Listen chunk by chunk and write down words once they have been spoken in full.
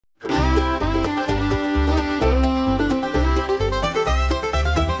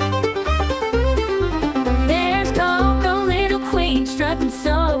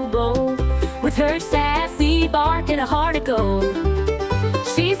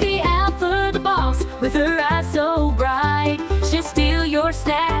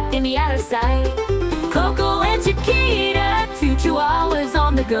in the out of sight. Coco and Chiquita, two Chihuahuas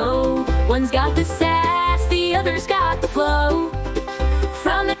on the go. One's got the sass, the other's got the flow.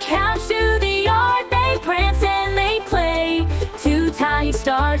 From the couch to the yard, they prance and they play. Two tiny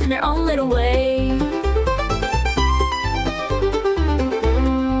stars in their own little way.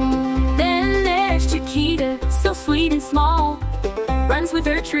 Then there's Chiquita, so sweet and small. Runs with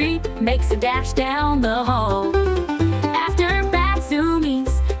her treat, makes a dash down the hall. After back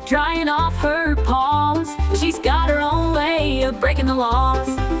zoomies, drying off her paws, she's got her own way of breaking the laws.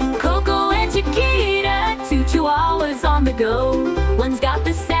 Coco and Chiquita, two Chihuahuas on the go. One's got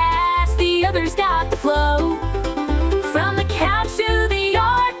the sass, the other's got the flow. From the couch to the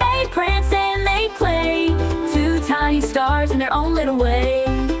yard, they prance and they play. Two tiny stars in their own little way.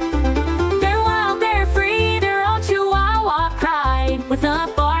 They're wild, they're free, they're all Chihuahua pride. With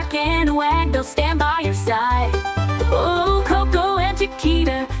a bark and a wag, they'll stand by your side. Oh, Coco and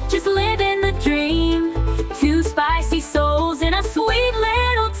Chiquita, just living the dream. Two spicy souls in a sweet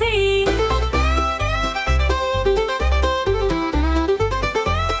little team.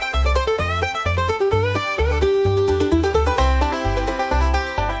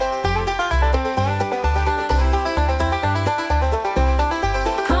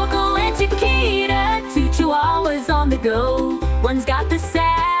 Coco and Chiquita, two Chihuahuas on the go. One's got the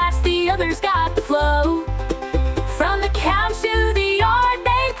sass, the other's got the flow. From the couch to the yard,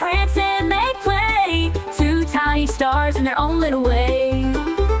 they prance and they play. Two tiny stars in their own little way.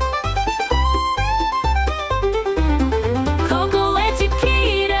 Coco and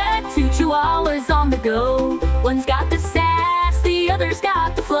Chiquita, two Chihuahuas on the go. One's got the sass, the other's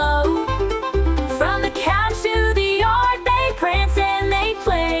got the flow. From the couch to the yard, they prance and they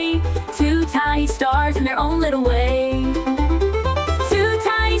play. Two tiny stars in their own little way.